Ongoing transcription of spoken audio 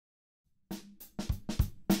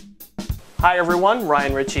Hi everyone,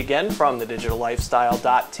 Ryan Ritchey again from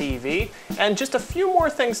thedigitallifestyle.tv, and just a few more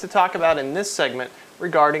things to talk about in this segment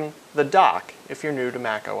regarding the dock if you're new to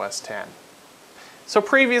Mac OS X. So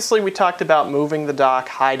previously we talked about moving the dock,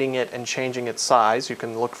 hiding it, and changing its size. You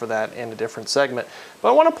can look for that in a different segment. But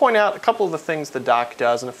I want to point out a couple of the things the dock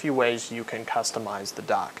does and a few ways you can customize the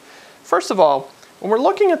dock. First of all, when we're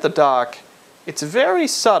looking at the dock, it's very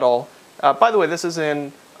subtle. By the way, this is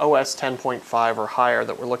in OS 10.5 or higher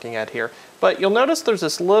that we're looking at here. But you'll notice there's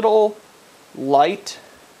this little light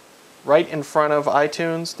right in front of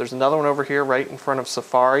iTunes. There's another one over here right in front of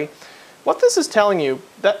Safari. What this is telling you,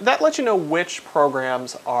 that lets you know which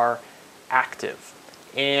programs are active.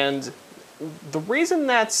 And the reason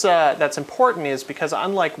that's important is because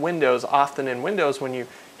unlike Windows, often in Windows when you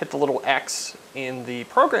hit the little X in the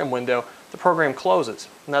program window, the program closes.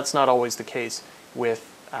 And that's not always the case with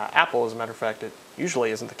Apple. As a matter of fact, it usually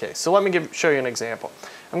isn't the case. So let me show you an example.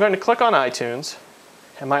 I'm going to click on iTunes,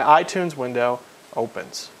 and my iTunes window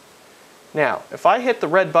opens. Now, if I hit the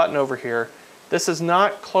red button over here, this is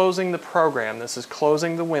not closing the program. This is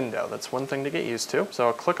closing the window. That's one thing to get used to. So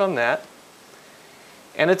I'll click on that,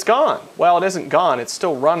 and it's gone. Well, it isn't gone. It's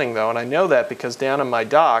still running, though, and I know that because down in my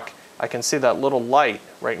dock, I can see that little light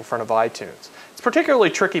right in front of iTunes. It's particularly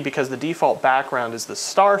tricky because the default background is the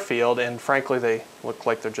star field, and frankly, they look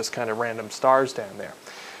like they're just kind of random stars down there.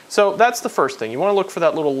 So that's the first thing. You want to look for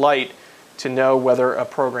that little light to know whether a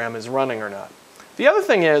program is running or not. The other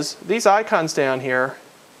thing is, these icons down here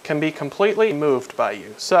can be completely moved by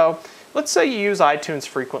you. So let's say you use iTunes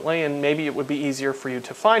frequently, and maybe it would be easier for you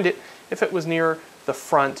to find it if it was near the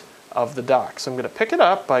front of the dock. So I'm going to pick it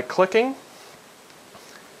up by clicking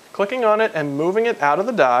on it and moving it out of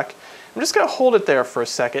the dock. I'm just going to hold it there for a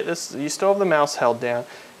second. You still have the mouse held down.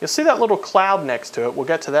 You'll see that little cloud next to it. We'll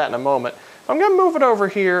get to that in a moment. I'm going to move it over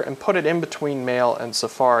here and put it in between Mail and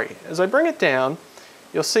Safari. As I bring it down,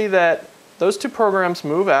 you'll see that those two programs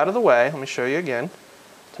move out of the way. Let me show you again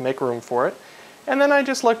to make room for it. And then I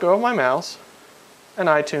just let go of my mouse, and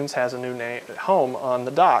iTunes has a new home on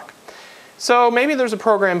the dock. So maybe there's a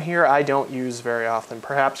program here I don't use very often,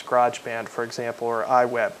 perhaps GarageBand, for example, or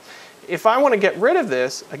iWeb. If I want to get rid of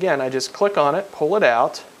this, again, I just click on it, pull it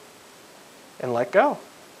out, and let go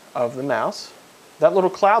of the mouse. That little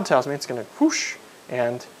cloud tells me it's going to whoosh,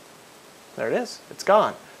 and there it is. It's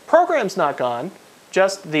gone. Program's not gone,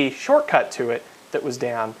 just the shortcut to it that was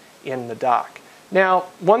down in the dock. Now,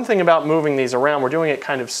 one thing about moving these around, we're doing it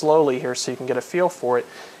kind of slowly here so you can get a feel for it.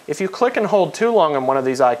 If you click and hold too long on one of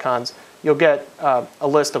these icons, you'll get a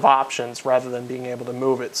list of options rather than being able to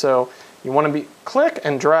move it. So you want to click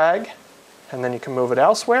and drag, and then you can move it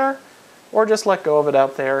elsewhere, or just let go of it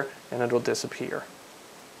out there and it'll disappear.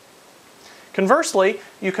 Conversely,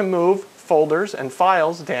 you can move folders and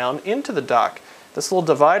files down into the dock. This little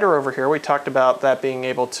divider over here, we talked about that being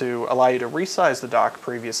able to allow you to resize the dock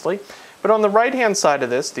previously. But on the right-hand side of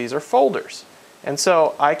this, these are folders. And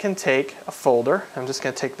so I can take a folder. I'm just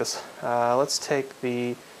going to take this, let's take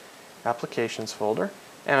the Applications folder,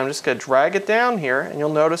 and I'm just going to drag it down here, and you'll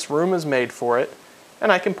notice room is made for it,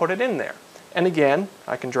 and I can put it in there. And again,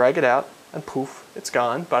 I can drag it out, and poof, it's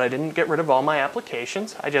gone, but I didn't get rid of all my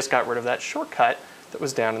applications. I just got rid of that shortcut that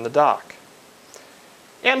was down in the dock.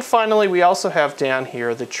 And finally, we also have down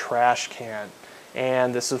here the trash can.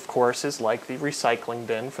 And this, of course, is like the recycling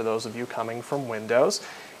bin for those of you coming from Windows.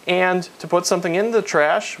 And to put something in the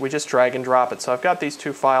trash, we just drag and drop it. So I've got these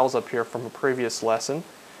two files up here from a previous lesson.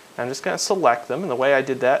 I'm just going to select them, and the way I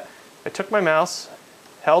did that, I took my mouse,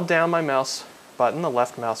 held down my mouse button, the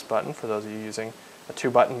left mouse button, for those of you using a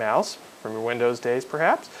two-button mouse from your Windows days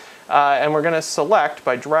perhaps, and we're going to select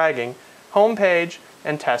by dragging Home Page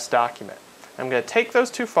and Test Document. I'm going to take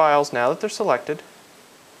those two files, now that they're selected,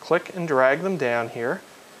 click and drag them down here,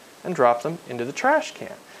 and drop them into the trash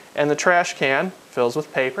can. And the trash can fills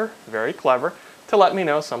with paper, very clever, to let me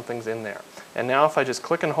know something's in there. And now if I just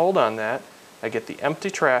click and hold on that, I get the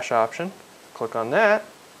empty trash option. Click on that.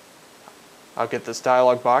 I'll get this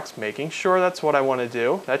dialog box making sure that's what I want to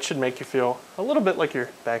do. That should make you feel a little bit like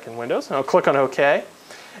you're back in Windows. And I'll click on OK.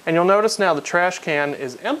 And you'll notice now the trash can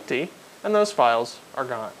is empty and those files are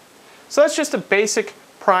gone. So that's just a basic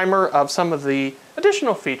primer of some of the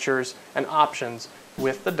additional features and options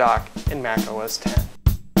with the dock in Mac OS X.